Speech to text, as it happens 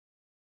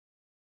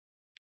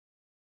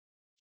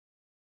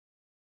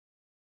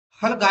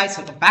Hello guys,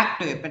 welcome back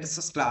to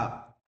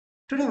Pentesterclub.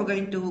 Today we're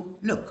going to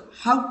look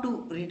how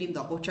to redeem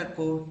the voucher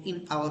code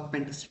in our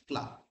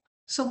Pentesterclub.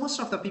 So most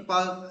of the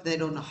people they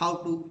don't know how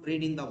to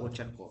redeem the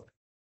voucher code.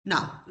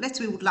 Now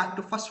we would like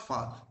to first of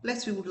all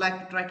we would like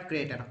to try to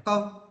create an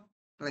account.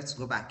 Let's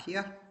go back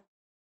here.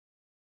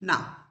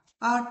 Now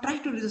try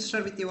to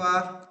register with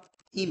your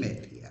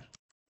email here.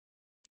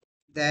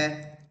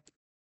 Then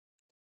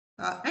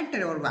enter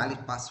your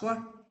valid password.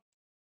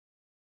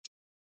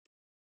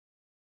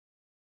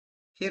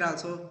 Here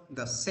also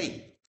the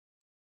same.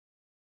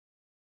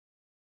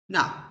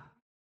 Now,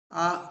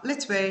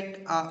 let's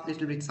wait a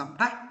little bit some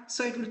time.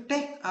 So it will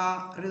take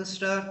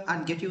register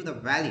and get you the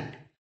valid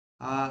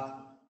uh,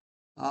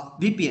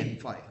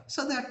 VPN for you.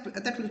 So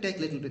that will take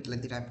a little bit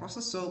lengthy time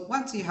process. So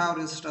once you have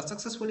registered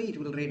successfully, it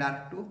will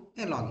redirect to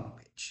a login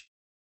page.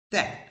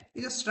 Then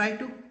you just try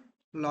to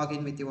log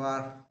in with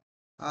your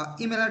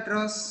email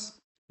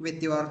address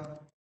with your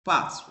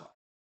password.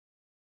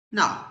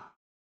 Now,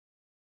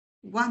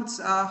 once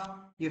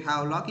you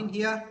have login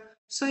here,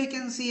 so you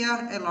can see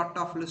here a lot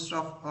of list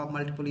of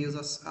multiple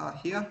users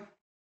here.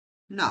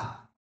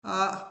 Now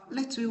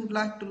we would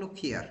like to look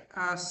here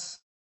as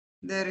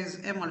there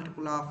is a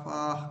multiple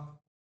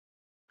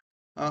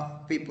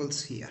of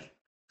peoples here,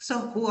 so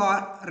who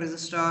are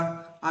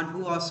registered and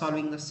who are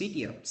solving the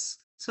CTFs,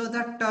 so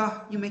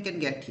that you may can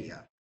get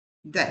here.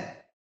 Then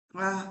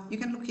you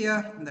can look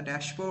here in the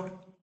dashboard.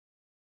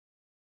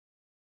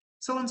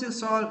 So once you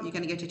solve, you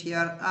can get it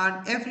here,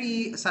 and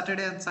every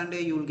Saturday and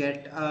Sunday you will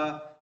get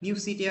new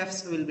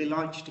CTFs will be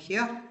launched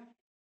here.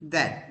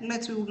 Then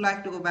we would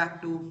like to go back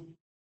to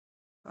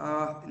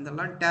in the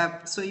learn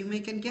tab, so you may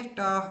can get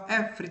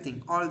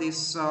everything, all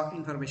these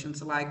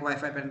informations like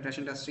Wi-Fi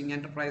penetration testing,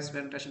 enterprise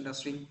penetration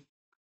testing,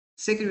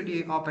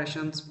 security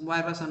operations,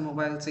 wireless and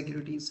mobile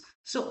securities.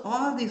 So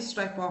all these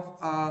type of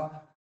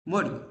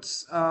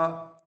modules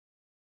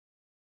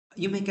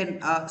you may can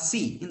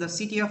see in the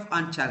CTF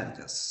and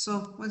challenges.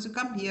 So once you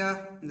come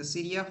here in the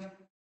CTF,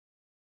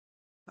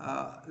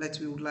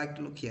 we would like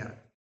to look here.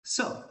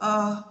 So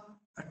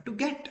to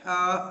get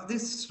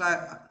this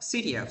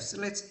CTFs,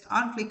 let's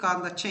unclick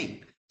on the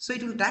chain. So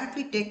it will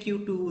directly take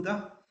you to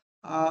the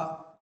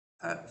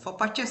for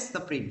purchase the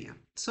premium.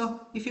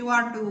 So if you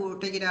want to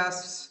take it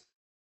as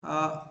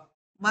uh,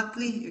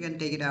 monthly, you can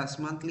take it as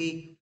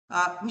monthly.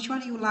 Which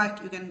one you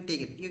like, you can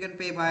take it. You can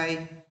pay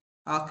by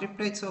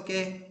crypto, it's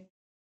okay.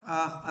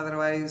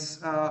 Otherwise,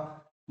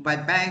 by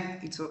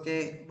bank, it's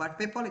okay. But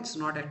PayPal, it's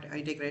not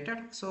integrated.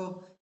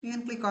 So you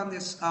can click on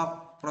this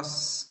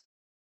process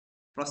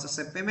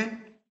a payment.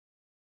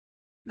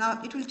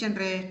 Now it will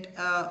generate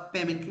a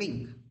payment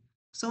link.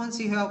 So once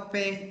you have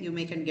pay, you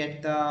may can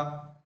get the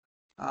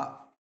uh,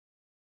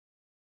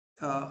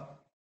 uh,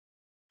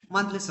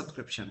 monthly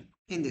subscription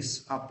in this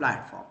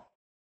platform.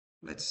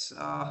 Let's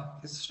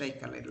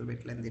take a little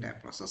bit lengthy time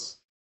process.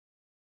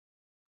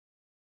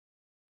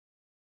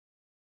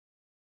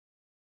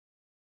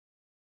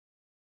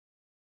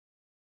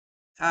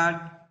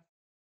 And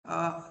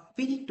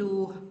we need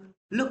to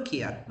look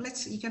here.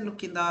 You can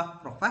look in the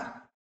profile.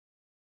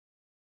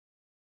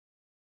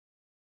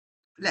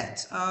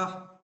 Let's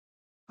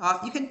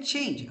you can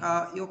change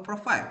your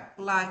profile,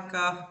 like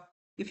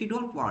if you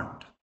don't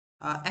want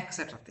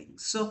etc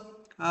things. So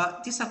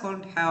this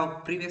account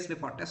have previously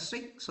for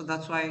testing, so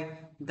that's why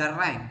the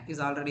rank is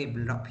already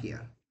built up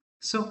here.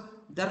 So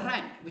the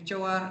rank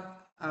whichever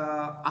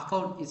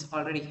account is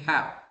already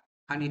have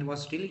and it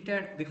was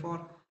deleted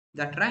before,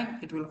 that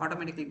rank it will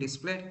automatically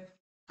display.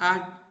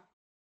 And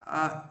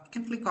you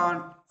can click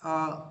on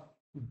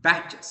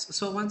badges.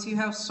 So once you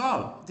have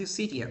solved these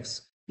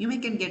CTFs, you may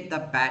can get the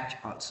badge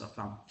also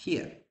from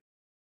here.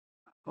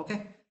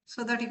 Okay,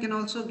 so that you can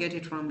also get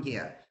it from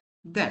here.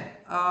 Then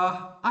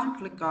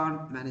unclick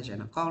on manage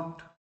an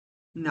account.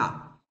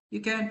 Now you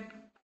can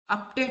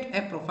update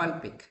a profile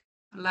pic,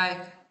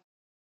 like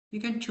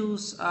you can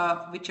choose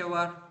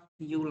whichever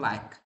you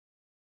like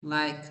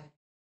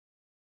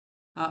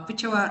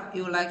whichever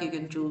you like, you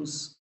can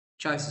choose.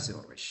 Choice is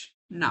your wish.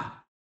 Now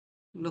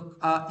look,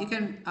 you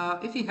can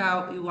if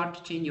you want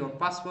to change your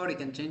password, you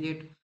can change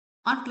it.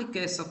 Unclick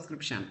a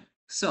subscription.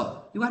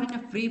 So you are in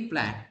a free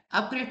plan,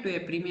 upgrade to a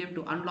premium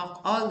to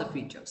unlock all the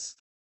features.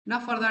 Now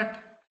for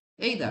that,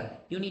 either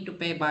you need to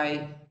pay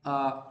by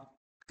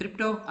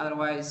crypto,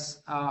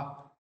 otherwise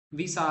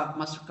Visa,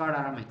 Mastercard,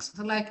 or Amex,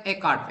 so like a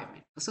card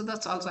payment, so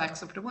that's also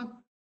acceptable.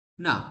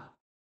 Now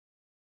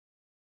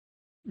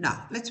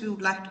we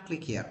would like to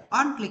click here,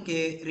 unclick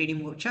a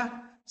redeem voucher.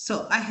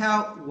 So I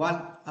have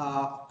one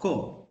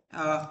code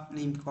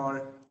named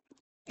called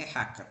a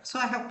hacker. So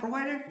I have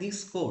provided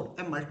this code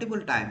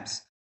multiple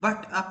times,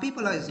 but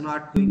people is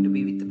not going to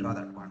be withdraw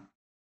that one.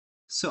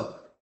 So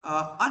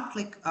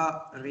unclick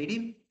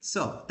redeem.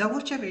 So the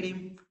voucher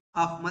redeem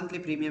of monthly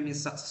premium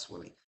is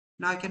successfully.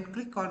 Now you can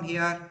click on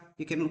here.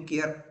 You can look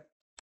here,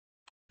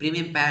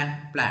 premium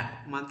plan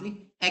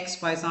monthly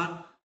expires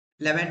on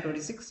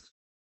 11/26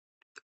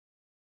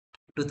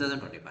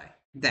 2025.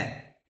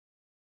 Then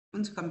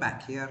once you come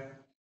back here,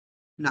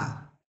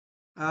 now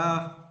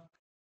uh,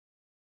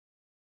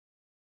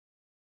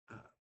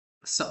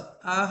 So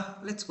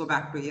let's go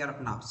back to here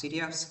now,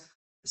 CDFs.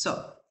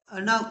 So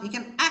now you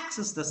can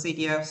access the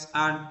CDFs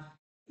and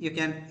you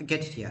can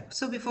get it here.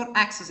 So before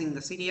accessing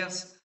the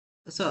CDFs,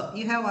 so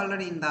you have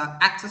already in the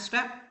access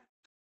tab,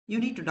 you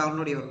need to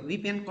download your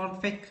VPN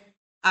config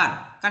and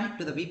connect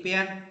to the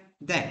VPN.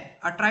 Then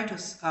try to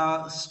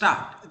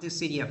start the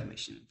CDF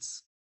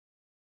missions.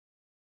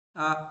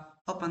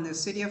 Open the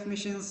CDF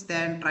missions,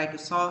 then try to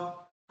solve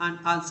and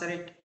answer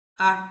it.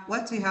 And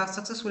once you have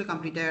successfully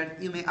completed,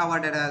 you may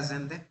award it as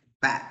in the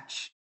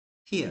badge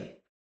here.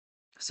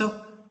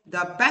 So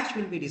the badge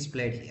will be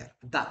displayed here.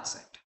 That's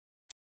it.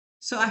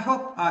 So I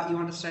hope you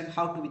understand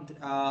how to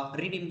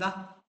redeem the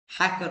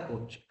hacker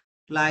voucher,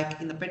 like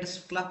in the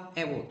Pentesterclub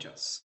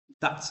vouchers.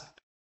 That's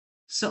it.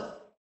 So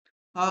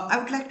I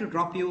would like to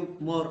drop you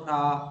more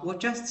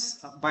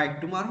vouchers by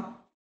tomorrow.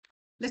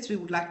 We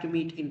would like to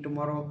meet in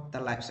tomorrow the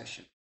live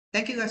session.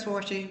 Thank you guys for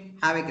watching.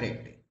 Have a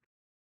great day.